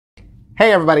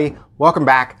Hey everybody, welcome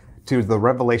back to the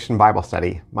Revelation Bible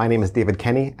Study. My name is David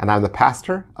Kenney and I'm the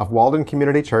pastor of Walden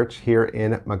Community Church here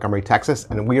in Montgomery, Texas,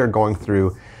 and we are going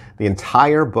through the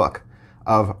entire book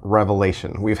of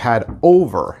Revelation. We've had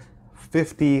over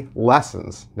 50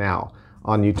 lessons now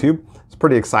on YouTube. It's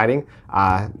pretty exciting.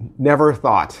 Never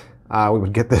thought we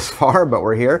would get this far, but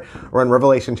we're here. We're in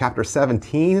Revelation chapter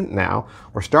 17 now.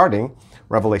 We're starting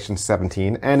Revelation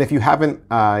 17, and if you haven't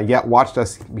yet watched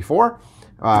us before,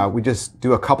 we just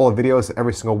do a couple of videos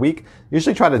every single week.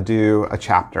 Usually try to do a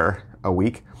chapter a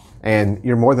week, and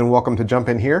you're more than welcome to jump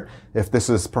in here if this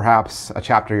is perhaps a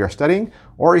chapter you're studying,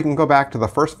 or you can go back to the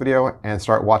first video and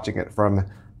start watching it from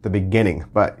the beginning.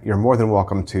 But you're more than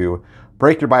welcome to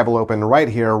break your Bible open right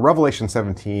here, Revelation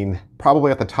 17.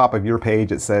 Probably at the top of your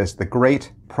page it says the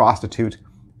great prostitute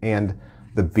and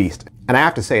the beast. And I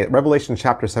have to say, Revelation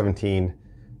chapter 17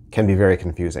 can be very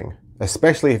confusing,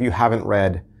 especially if you haven't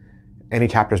read any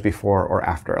chapters before or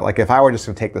after. Like if I were just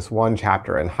to take this one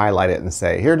chapter and highlight it and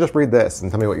say, here, just read this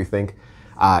and tell me what you think,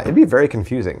 it'd be very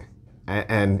confusing.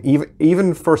 And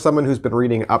even for someone who's been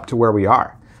reading up to where we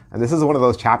are. And this is one of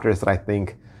those chapters that I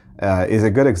think is a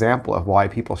good example of why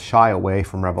people shy away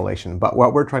from Revelation. But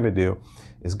what we're trying to do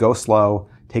is go slow,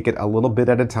 take it a little bit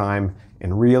at a time,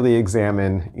 and really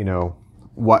examine,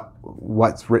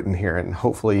 what's written here and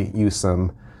hopefully use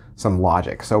some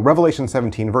logic. So Revelation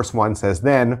 17 verse 1 says,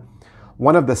 "Then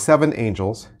one of the seven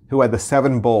angels who had the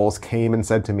seven bowls came and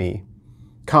said to me,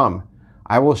 'Come,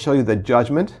 I will show you the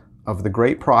judgment of the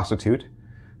great prostitute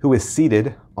who is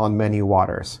seated on many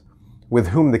waters, with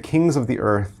whom the kings of the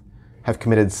earth have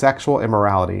committed sexual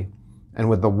immorality, and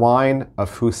with the wine of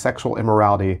whose sexual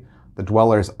immorality the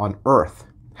dwellers on earth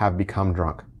have become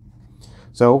drunk.'"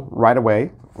 So right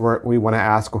away, we want to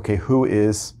ask, okay, who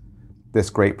is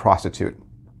this great prostitute?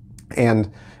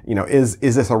 And is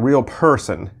this a real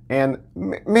person? And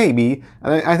maybe,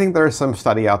 and I think there's some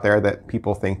study out there that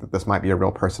people think that this might be a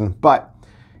real person, but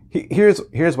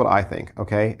here's what I think,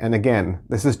 okay? And again,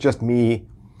 this is just me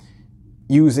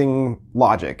using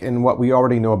logic and what we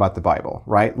already know about the Bible,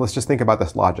 right? Let's just think about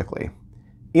this logically.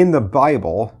 In the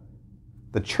Bible,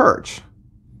 the church,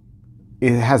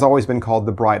 it has always been called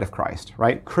the bride of Christ,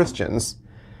 right? Christians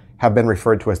have been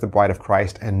referred to as the bride of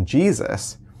Christ, and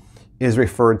Jesus is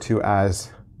referred to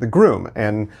as the groom.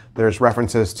 And there's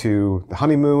references to the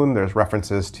honeymoon, there's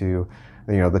references to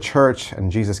the church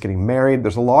and Jesus getting married.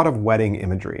 There's a lot of wedding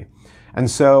imagery. And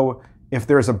so if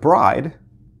there's a bride,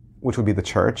 which would be the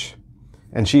church,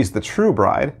 and she's the true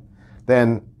bride,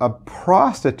 then a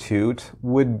prostitute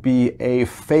would be a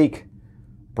fake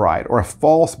bride or a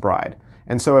false bride.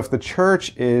 And so if the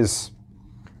church is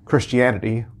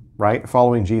Christianity, right,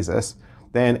 following Jesus,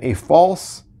 then a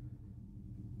false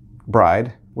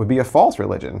bride would be a false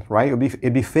religion, right?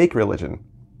 It'd be fake religion.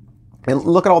 And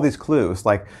look at all these clues,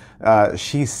 like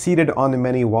she's seated on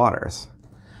many waters.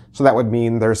 So that would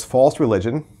mean there's false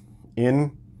religion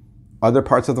in other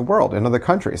parts of the world, in other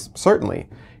countries, certainly.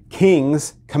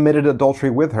 Kings committed adultery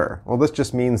with her. Well, this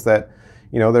just means that,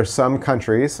 there's some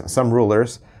countries, some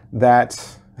rulers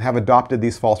that have adopted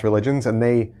these false religions, and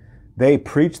they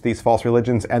preach these false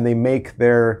religions, and they make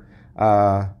their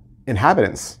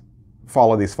inhabitants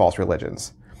follow these false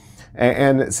religions.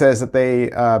 And it says that they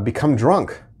become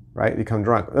drunk, right? Become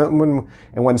drunk.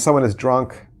 When someone is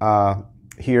drunk,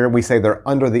 here we say they're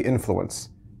under the influence,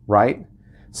 right?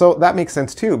 So that makes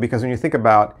sense too, because when you think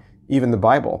about even the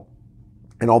Bible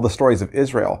and all the stories of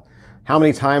Israel, how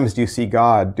many times do you see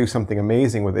God do something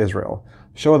amazing with Israel?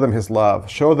 Show them his love,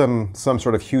 show them some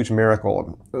sort of huge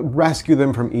miracle, rescue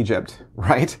them from Egypt,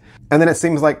 right? And then it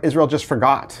seems like Israel just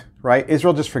forgot, right?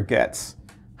 Israel just forgets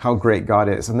how great God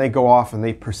is. And they go off and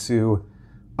they pursue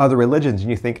other religions. And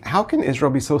you think, how can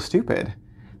Israel be so stupid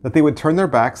that they would turn their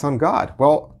backs on God?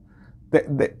 Well,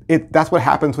 that's what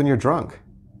happens when you're drunk,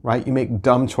 right? You make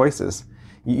dumb choices.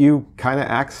 You kind of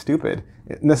act stupid.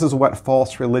 And this is what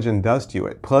false religion does to you.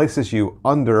 It places you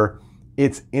under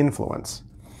its influence.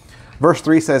 Verse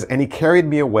 3 says, "And he carried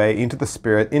me away into the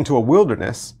spirit, into a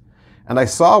wilderness, and I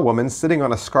saw a woman sitting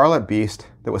on a scarlet beast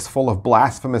that was full of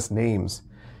blasphemous names,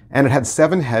 and it had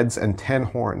 7 heads and 10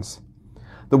 horns.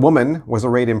 The woman was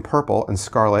arrayed in purple and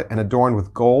scarlet and adorned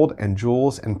with gold and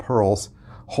jewels and pearls,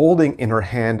 holding in her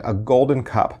hand a golden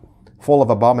cup full of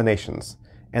abominations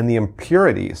and the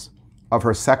impurities of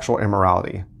her sexual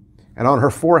immorality. And on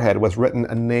her forehead was written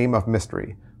a name of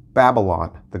mystery,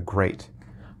 Babylon the Great,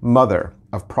 mother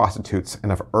of prostitutes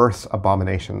and of earth's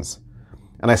abominations.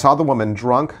 And I saw the woman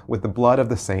drunk with the blood of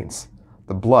the saints,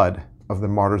 the blood of the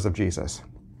martyrs of Jesus."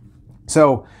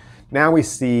 So now we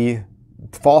see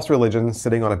false religion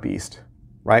sitting on a beast,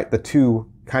 right? The two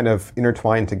kind of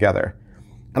intertwined together.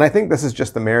 And I think this is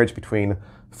just the marriage between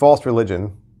false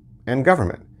religion and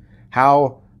government.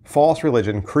 How false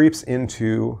religion creeps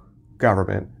into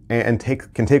government and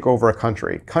can take over a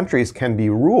country. Countries can be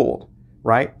ruled,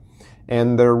 right?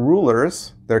 And their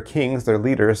rulers, their kings, their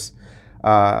leaders,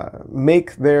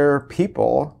 make their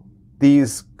people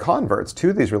these converts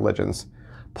to these religions.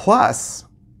 Plus,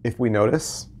 if we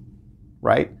notice,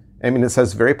 right? I mean, it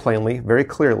says very plainly, very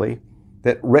clearly,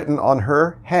 that written on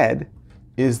her head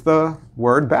is the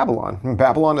word Babylon. And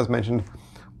Babylon is mentioned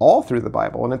all through the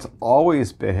Bible, and it's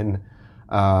always been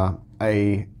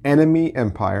a enemy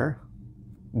empire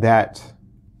that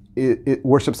it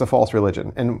worships a false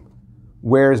religion. And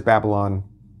where is Babylon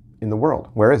in the world?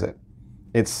 Where is it?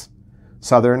 It's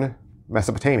southern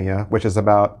Mesopotamia, which is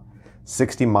about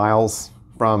 60 miles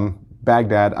from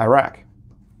Baghdad, Iraq.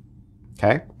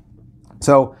 Okay?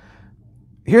 So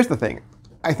here's the thing.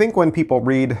 I think when people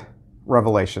read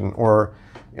Revelation, or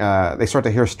they start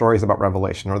to hear stories about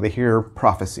Revelation, or they hear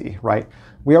prophecy, right?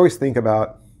 We always think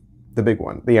about the big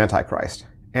one, the Antichrist.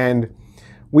 And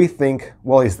we think,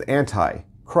 well, he's the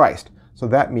Antichrist. So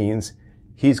that means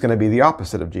he's going to be the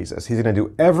opposite of Jesus. He's going to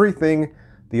do everything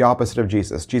the opposite of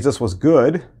Jesus. Jesus was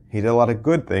good. He did a lot of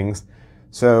good things.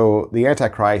 So the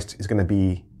Antichrist is going to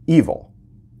be evil.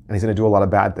 And he's going to do a lot of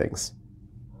bad things.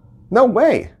 No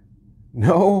way.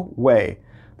 No way.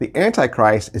 The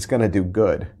Antichrist is going to do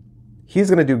good. He's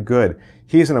going to do good.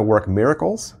 He's going to work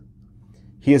miracles.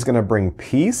 He is going to bring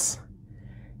peace.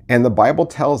 And the Bible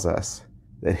tells us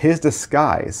that his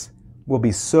disguise will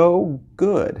be so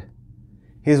good.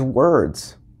 His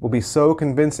words will be so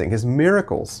convincing. His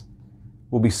miracles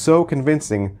will be so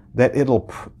convincing that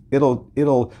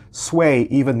it'll sway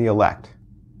even the elect.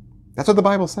 That's what the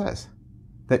Bible says.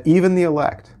 That even the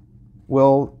elect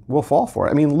will fall for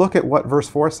it. I mean, look at what verse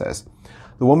 4 says.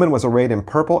 The woman was arrayed in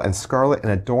purple and scarlet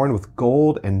and adorned with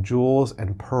gold and jewels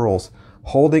and pearls,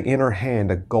 holding in her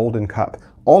hand a golden cup.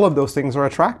 All of those things are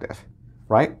attractive,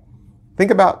 right?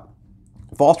 Think about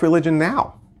false religion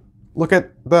now. Look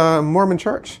at the Mormon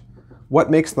church. What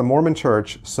makes the Mormon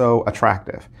church so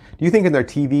attractive? Do you think in their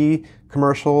TV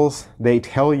commercials they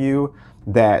tell you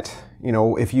that, you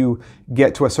know, if you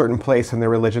get to a certain place in their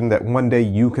religion that one day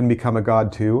you can become a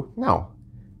god too? No,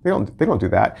 they don't do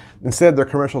that. Instead, their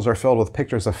commercials are filled with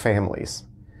pictures of families,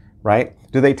 right?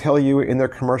 Do they tell you in their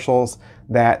commercials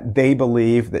that they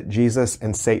believe that Jesus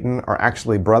and Satan are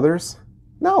actually brothers?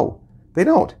 No, they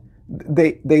don't.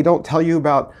 They don't tell you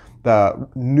about the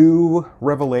new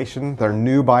revelation, their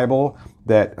new Bible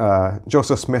that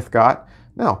Joseph Smith got.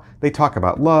 No, they talk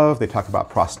about love, they talk about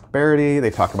prosperity, they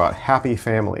talk about happy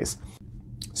families.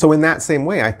 So in that same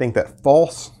way, I think that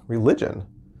false religion,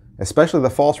 especially the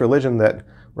false religion that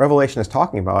Revelation is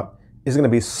talking about, is going to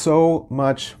be so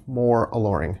much more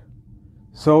alluring,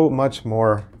 so much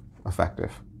more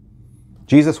effective.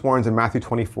 Jesus warns in Matthew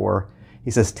 24,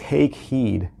 he says, "Take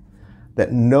heed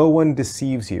that no one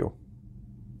deceives you.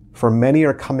 For many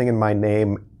are coming in my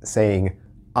name saying,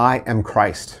 'I am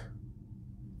Christ,'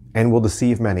 and will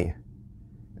deceive many."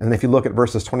 And if you look at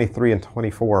verses 23 and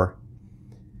 24,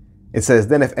 it says,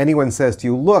 "Then if anyone says to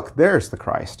you, 'Look, there's the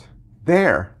Christ,'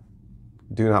 there,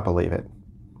 do not believe it.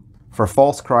 For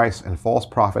false Christs and false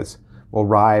prophets will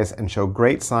rise and show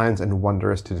great signs and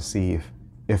wonders to deceive,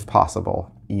 if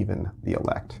possible, even the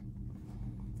elect."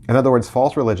 In other words,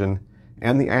 false religion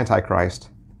and the Antichrist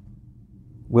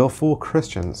will fool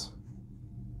Christians.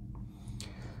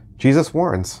 Jesus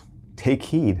warns, take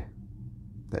heed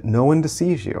that no one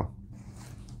deceives you.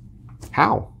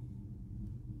 How?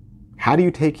 How do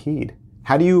you take heed?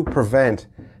 How do you prevent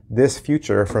this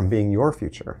future from being your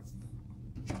future?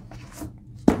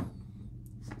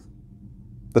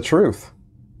 The truth,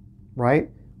 right?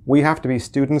 We have to be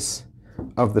students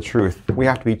of the truth. We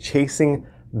have to be chasing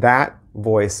that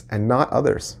voice and not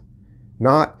others.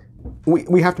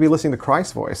 We have to be listening to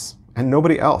Christ's voice and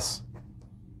nobody else.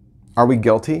 Are we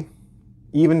guilty?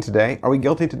 Even today, are we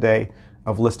guilty today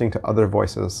of listening to other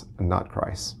voices and not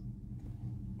Christ?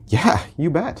 Yeah, you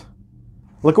bet.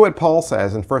 Look at what Paul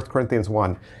says in 1 Corinthians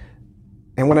 1.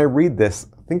 And when I read this,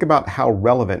 think about how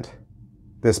relevant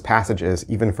this passage is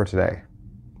even for today.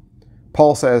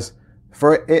 Paul says,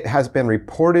 "For it has been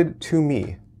reported to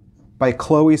me by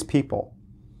Chloe's people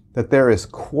that there is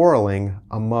quarreling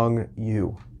among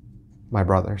you, my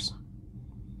brothers."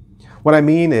 What I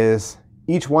mean is,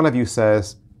 each one of you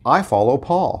says, "I follow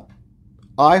Paul,"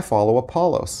 "I follow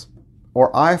Apollos,"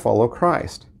 or "I follow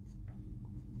Christ."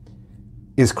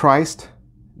 Is Christ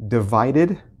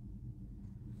divided?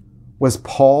 Was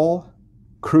Paul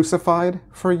crucified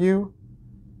for you?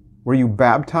 Were you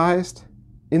baptized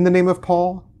in the name of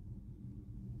Paul?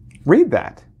 Read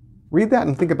that. Read that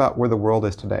and think about where the world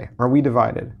is today. Are we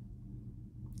divided?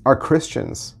 Are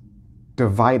Christians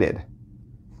divided?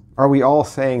 Are we all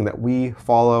saying that we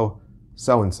follow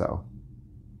so-and-so?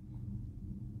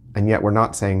 And yet we're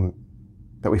not saying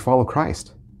that we follow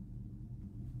Christ.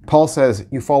 Paul says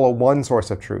you follow one source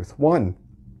of truth, one.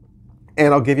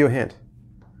 And I'll give you a hint.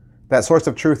 That source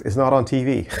of truth is not on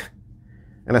TV.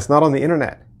 And it's not on the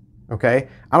internet. Okay?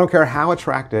 I don't care how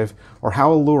attractive or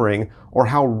how alluring or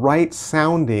how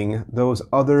right-sounding those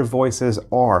other voices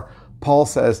are. Paul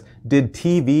says, did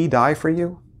TV die for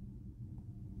you?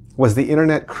 Was the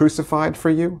internet crucified for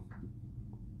you?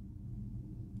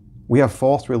 We have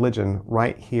false religion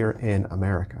right here in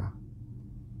America.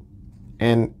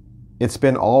 And it's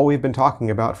been all we've been talking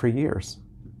about for years.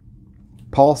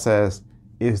 Paul says,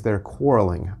 is there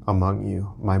quarreling among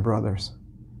you, my brothers?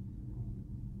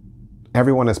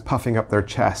 Everyone is puffing up their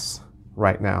chests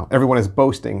right now. Everyone is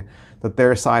boasting that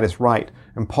their side is right.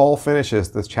 And Paul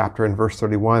finishes this chapter in verse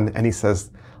 31, and he says,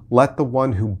 let the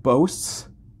one who boasts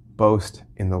boast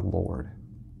in the Lord.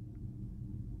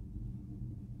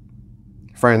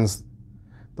 Friends,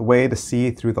 the way to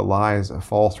see through the lies of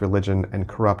false religion and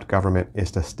corrupt government is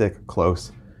to stick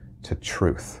close to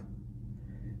truth.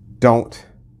 Don't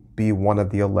be one of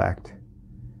the elect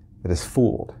that is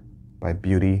fooled by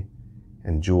beauty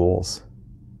and jewels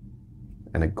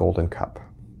and a golden cup.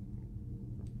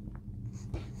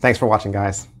 Thanks for watching,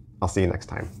 guys. I'll see you next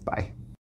time. Bye.